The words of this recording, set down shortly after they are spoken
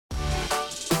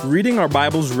Reading our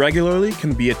Bibles regularly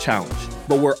can be a challenge,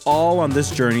 but we're all on this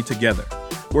journey together.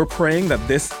 We're praying that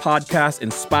this podcast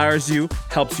inspires you,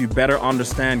 helps you better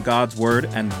understand God's Word,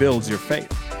 and builds your faith.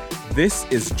 This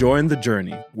is Join the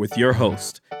Journey with your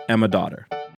host, Emma Daughter.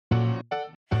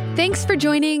 Thanks for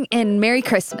joining and Merry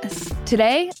Christmas.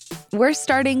 Today, we're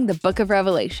starting the book of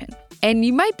Revelation. And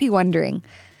you might be wondering,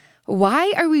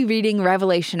 why are we reading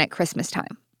Revelation at Christmas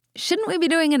time? Shouldn't we be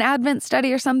doing an Advent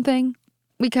study or something?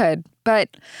 We could,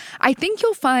 but I think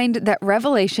you'll find that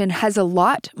Revelation has a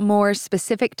lot more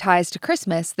specific ties to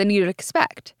Christmas than you'd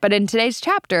expect. But in today's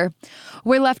chapter,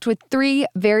 we're left with three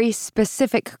very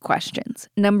specific questions.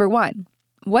 Number one,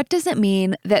 what does it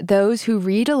mean that those who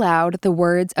read aloud the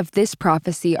words of this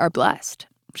prophecy are blessed?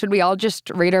 Should we all just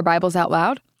read our Bibles out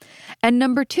loud? And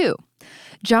number two,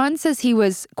 John says he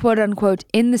was, quote unquote,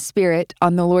 in the Spirit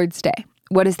on the Lord's Day.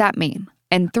 What does that mean?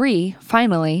 And three,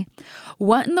 finally,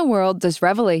 what in the world does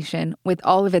Revelation, with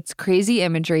all of its crazy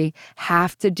imagery,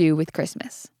 have to do with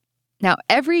Christmas? Now,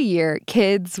 every year,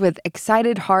 kids with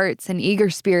excited hearts and eager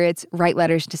spirits write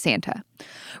letters to Santa.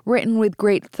 Written with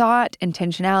great thought,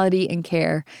 intentionality, and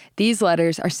care, these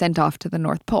letters are sent off to the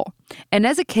North Pole. And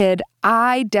as a kid,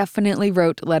 I definitely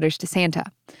wrote letters to Santa.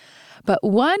 But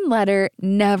one letter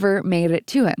never made it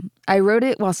to him. I wrote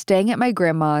it while staying at my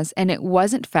grandma's, and it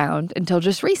wasn't found until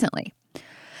just recently.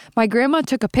 My grandma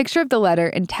took a picture of the letter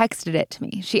and texted it to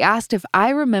me. She asked if I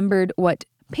remembered what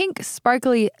pink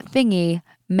sparkly thingy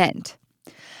meant.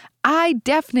 I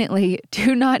definitely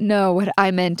do not know what I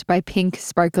meant by pink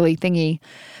sparkly thingy,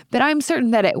 but I'm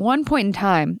certain that at one point in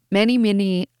time,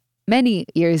 many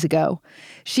years ago,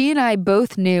 she and I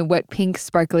both knew what pink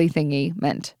sparkly thingy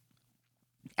meant.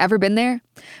 Ever been there?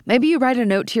 Maybe you write a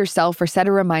note to yourself or set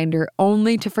a reminder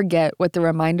only to forget what the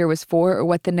reminder was for or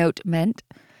what the note meant.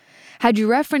 Had you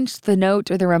referenced the note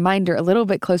or the reminder a little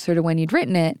bit closer to when you'd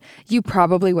written it, you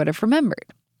probably would have remembered.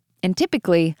 And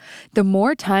typically, the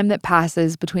more time that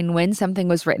passes between when something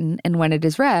was written and when it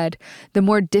is read, the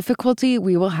more difficulty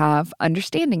we will have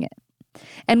understanding it.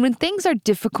 And when things are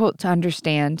difficult to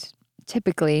understand,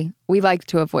 typically, we like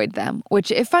to avoid them, which,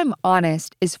 if I'm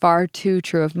honest, is far too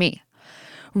true of me.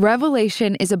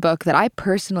 Revelation is a book that I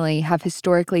personally have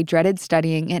historically dreaded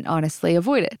studying and honestly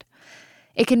avoided.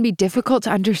 It can be difficult to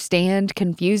understand,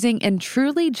 confusing, and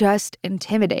truly just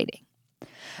intimidating.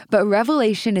 But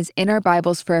Revelation is in our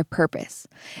Bibles for a purpose.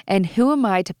 And who am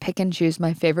I to pick and choose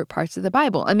my favorite parts of the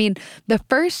Bible? I mean, the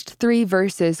first three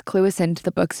verses clue us into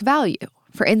the book's value.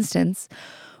 For instance,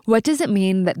 what does it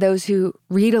mean that those who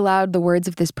read aloud the words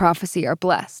of this prophecy are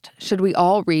blessed? Should we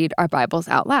all read our Bibles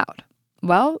out loud?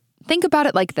 Well, think about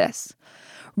it like this.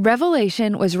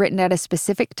 Revelation was written at a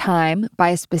specific time by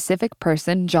a specific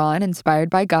person, John, inspired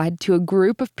by God, to a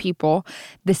group of people,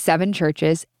 the seven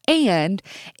churches, and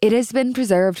it has been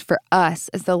preserved for us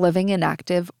as the living and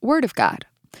active Word of God.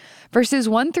 Verses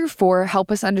 1 through 4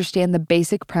 help us understand the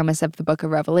basic premise of the book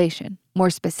of Revelation. More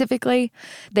specifically,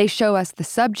 they show us the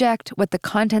subject, what the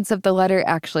contents of the letter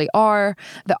actually are,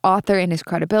 the author and his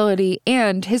credibility,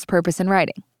 and his purpose in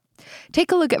writing.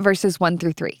 Take a look at verses 1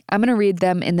 through 3. I'm going to read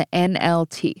them in the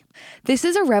NLT. This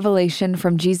is a revelation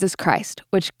from Jesus Christ,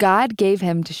 which God gave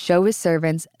him to show his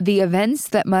servants the events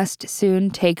that must soon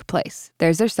take place.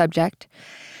 There's our subject.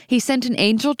 He sent an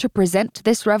angel to present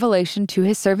this revelation to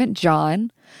his servant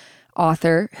John,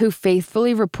 author, who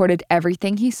faithfully reported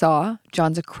everything he saw.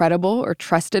 John's a credible or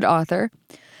trusted author.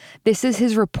 This is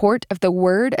his report of the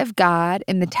Word of God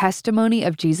and the testimony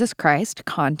of Jesus Christ,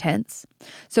 contents.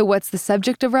 So what's the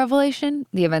subject of Revelation?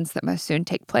 The events that must soon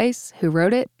take place. Who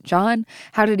wrote it? John.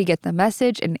 How did he get the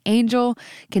message? An angel.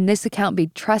 Can this account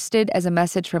be trusted as a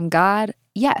message from God?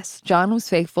 Yes, John was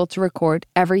faithful to record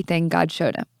everything God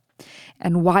showed him.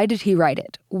 And why did he write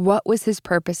it? What was his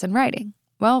purpose in writing?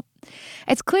 Well,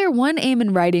 it's clear one aim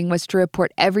in writing was to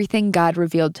report everything God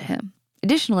revealed to him.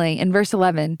 Additionally, in verse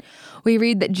 11, we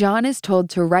read that John is told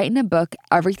to write in a book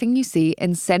everything you see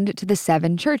and send it to the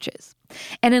seven churches.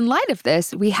 And in light of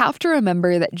this, we have to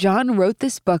remember that John wrote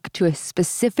this book to a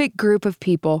specific group of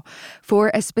people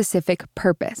for a specific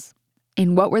purpose.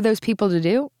 And what were those people to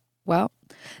do? Well,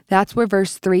 that's where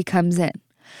verse 3 comes in.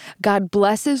 God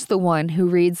blesses the one who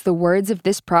reads the words of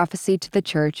this prophecy to the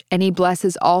church, and he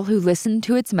blesses all who listen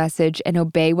to its message and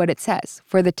obey what it says,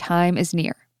 for the time is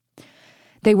near.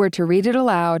 They were to read it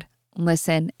aloud,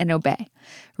 listen, and obey.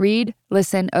 Read,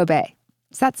 listen, obey.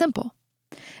 It's that simple.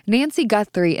 Nancy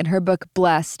Guthrie, in her book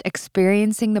Blessed,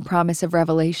 Experiencing the Promise of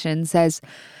Revelation, says,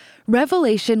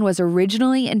 Revelation was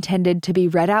originally intended to be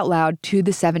read out loud to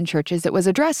the seven churches it was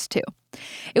addressed to.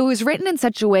 It was written in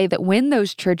such a way that when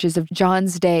those churches of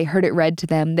John's day heard it read to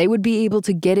them, they would be able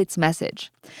to get its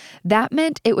message. That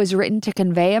meant it was written to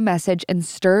convey a message and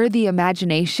stir the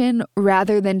imagination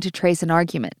rather than to trace an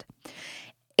argument.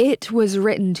 It was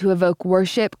written to evoke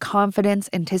worship, confidence,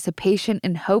 anticipation,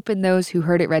 and hope in those who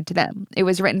heard it read to them. It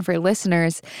was written for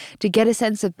listeners to get a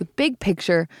sense of the big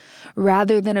picture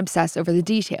rather than obsess over the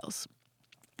details.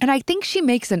 And I think she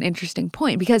makes an interesting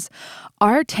point because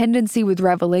our tendency with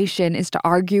Revelation is to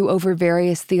argue over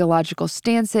various theological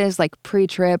stances like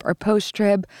pre-trib or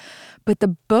post-trib, but the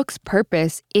book's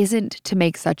purpose isn't to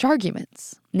make such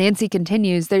arguments. Nancy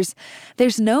continues,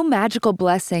 there's no magical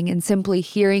blessing in simply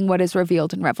hearing what is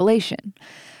revealed in Revelation.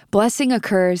 Blessing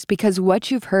occurs because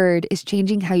what you've heard is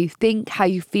changing how you think, how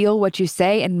you feel, what you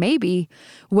say, and maybe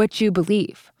what you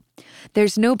believe.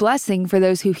 There's no blessing for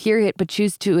those who hear it but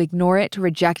choose to ignore it, to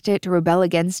reject it, to rebel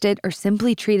against it, or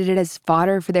simply treat it as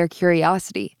fodder for their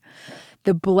curiosity.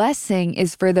 The blessing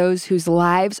is for those whose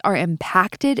lives are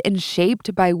impacted and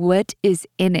shaped by what is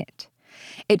in it.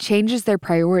 It changes their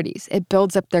priorities. It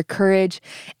builds up their courage.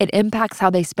 It impacts how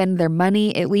they spend their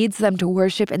money. It leads them to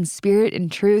worship in spirit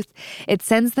and truth. It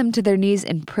sends them to their knees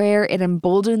in prayer. It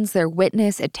emboldens their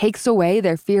witness. It takes away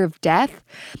their fear of death.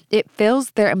 It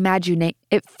fills their imagination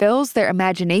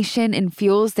and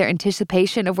fuels their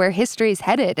anticipation of where history is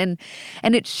headed. And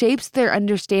it shapes their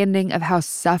understanding of how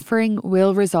suffering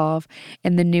will resolve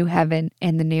in the new heaven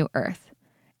and the new earth.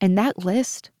 And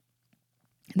this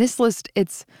list,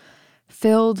 it's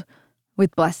filled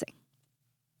with blessing.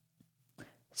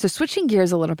 So switching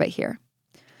gears a little bit here,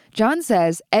 John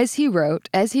says, as he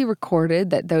recorded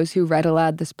that those who read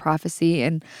aloud this prophecy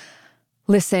and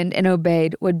listened and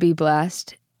obeyed would be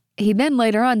blessed, he then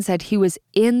later on said he was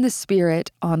in the Spirit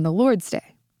on the Lord's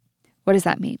Day. What does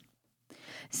that mean?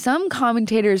 Some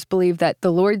commentators believe that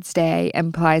the Lord's Day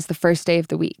implies the first day of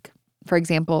the week. For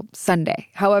example, Sunday.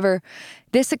 However,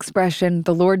 this expression,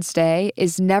 the Lord's Day,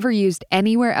 is never used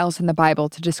anywhere else in the Bible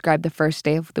to describe the first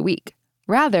day of the week.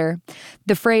 Rather,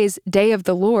 the phrase day of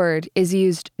the Lord is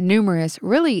used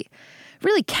really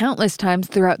countless times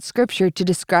throughout Scripture to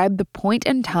describe the point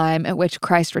in time at which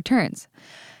Christ returns,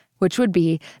 which would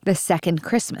be the second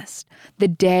Christmas, the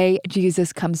day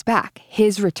Jesus comes back,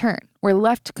 his return. We're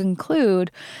left to conclude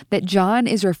that John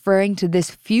is referring to this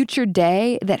future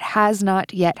day that has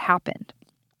not yet happened.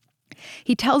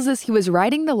 He tells us he was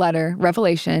writing the letter,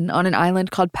 Revelation, on an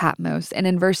island called Patmos, and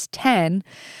in verse 10,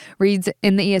 reads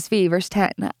in the ESV, verse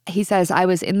 10, he says, I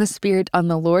was in the Spirit on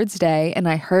the Lord's day, and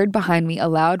I heard behind me a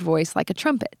loud voice like a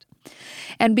trumpet.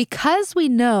 And because we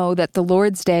know that the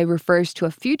Lord's Day refers to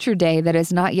a future day that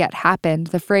has not yet happened,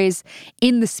 the phrase,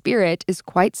 in the Spirit, is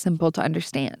quite simple to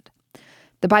understand.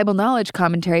 The Bible Knowledge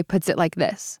Commentary puts it like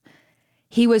this.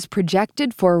 He was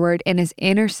projected forward in his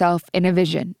inner self in a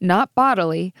vision, not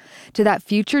bodily, to that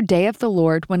future day of the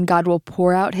Lord when God will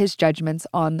pour out his judgments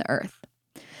on the earth.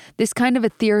 This kind of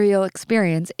ethereal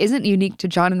experience isn't unique to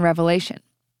John in Revelation,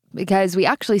 because we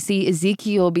actually see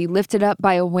Ezekiel be lifted up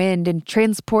by a wind and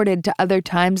transported to other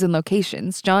times and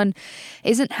locations. John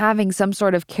isn't having some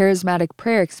sort of charismatic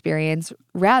prayer experience.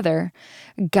 Rather,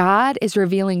 God is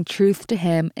revealing truth to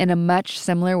him in a much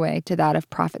similar way to that of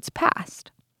prophets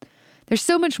past. There's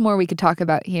so much more we could talk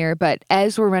about here, but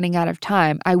as we're running out of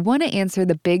time, I want to answer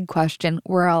the big question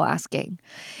we're all asking.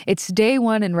 It's day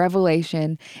one in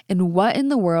Revelation, and what in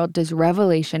the world does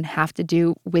Revelation have to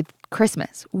do with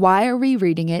Christmas? Why are we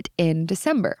reading it in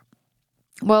December?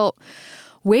 Well,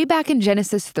 way back in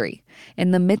Genesis 3,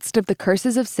 in the midst of the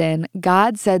curses of sin,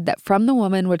 God said that from the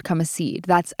woman would come a seed,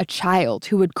 that's a child,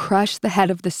 who would crush the head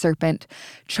of the serpent,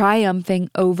 triumphing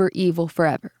over evil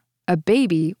forever. A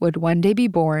baby would one day be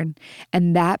born,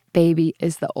 and that baby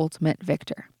is the ultimate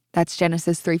victor. That's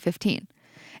Genesis 3:15.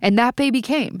 And that baby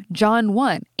came. John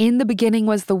 1, in the beginning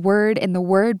was the Word, and the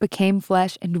Word became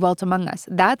flesh and dwelt among us.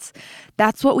 That's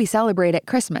what we celebrate at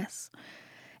Christmas.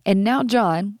 And now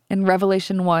John, in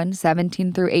Revelation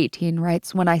 1:17-18,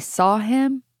 writes, When I saw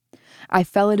him, I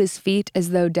fell at his feet as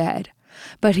though dead.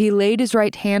 But he laid his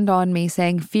right hand on me,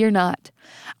 saying, Fear not.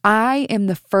 I am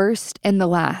the first and the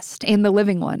last, and the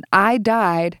living one. I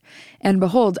died, and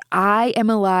behold, I am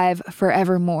alive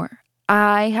forevermore.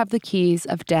 I have the keys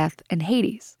of death and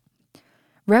Hades.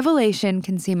 Revelation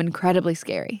can seem incredibly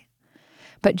scary,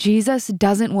 but Jesus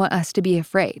doesn't want us to be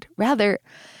afraid. Rather,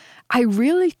 I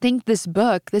really think this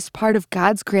book, this part of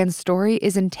God's grand story,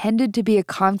 is intended to be a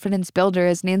confidence builder.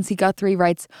 As Nancy Guthrie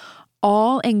writes,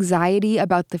 all anxiety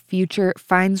about the future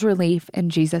finds relief in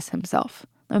Jesus himself.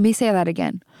 Let me say that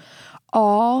again.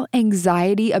 all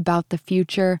anxiety about the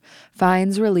future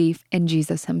finds relief in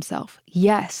Jesus himself.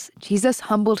 Yes, Jesus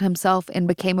humbled himself and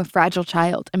became a fragile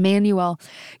child, Emmanuel,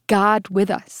 God with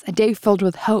us, a day filled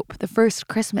with hope, the first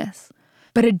Christmas.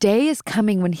 But a day is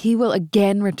coming when he will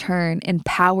again return in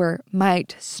power,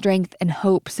 might, strength, and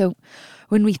hope. So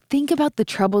when we think about the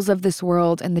troubles of this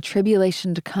world and the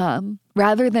tribulation to come,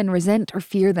 rather than resent or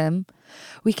fear them,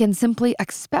 we can simply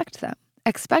expect them.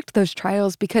 Expect those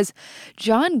trials, because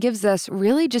John gives us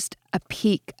really just a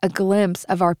peek, a glimpse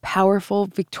of our powerful,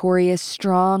 victorious,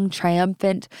 strong,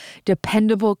 triumphant,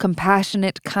 dependable,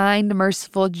 compassionate, kind,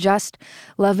 merciful, just,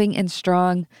 loving, and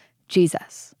strong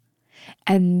Jesus.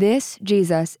 And this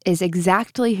Jesus is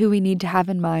exactly who we need to have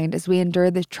in mind as we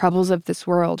endure the troubles of this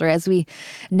world, or as we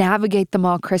navigate the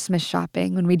mall Christmas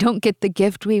shopping, when we don't get the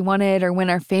gift we wanted, or when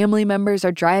our family members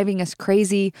are driving us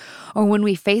crazy, or when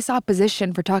we face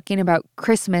opposition for talking about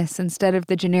Christmas instead of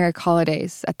the generic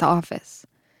holidays at the office.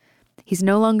 He's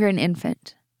no longer an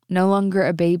infant, no longer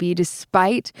a baby,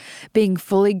 despite being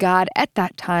fully God at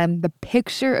that time. The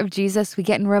picture of Jesus we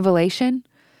get in Revelation,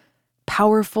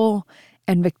 powerful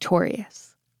and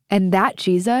victorious. And that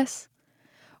Jesus,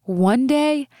 one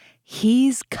day,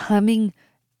 he's coming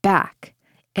back.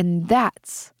 And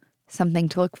that's something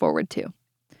to look forward to.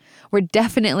 We're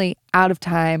definitely out of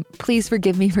time. Please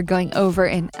forgive me for going over.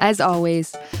 And as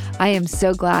always, I am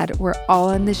so glad we're all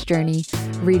on this journey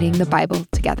reading the Bible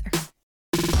together.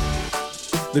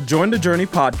 The Join the Journey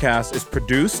podcast is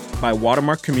produced by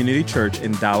Watermark Community Church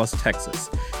in Dallas, Texas.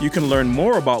 You can learn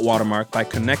more about Watermark by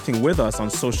connecting with us on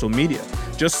social media.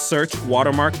 Just search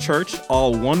Watermark Church,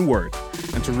 all one word.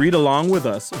 And to read along with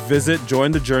us, visit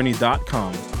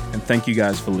jointhejourney.com. And thank you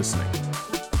guys for listening.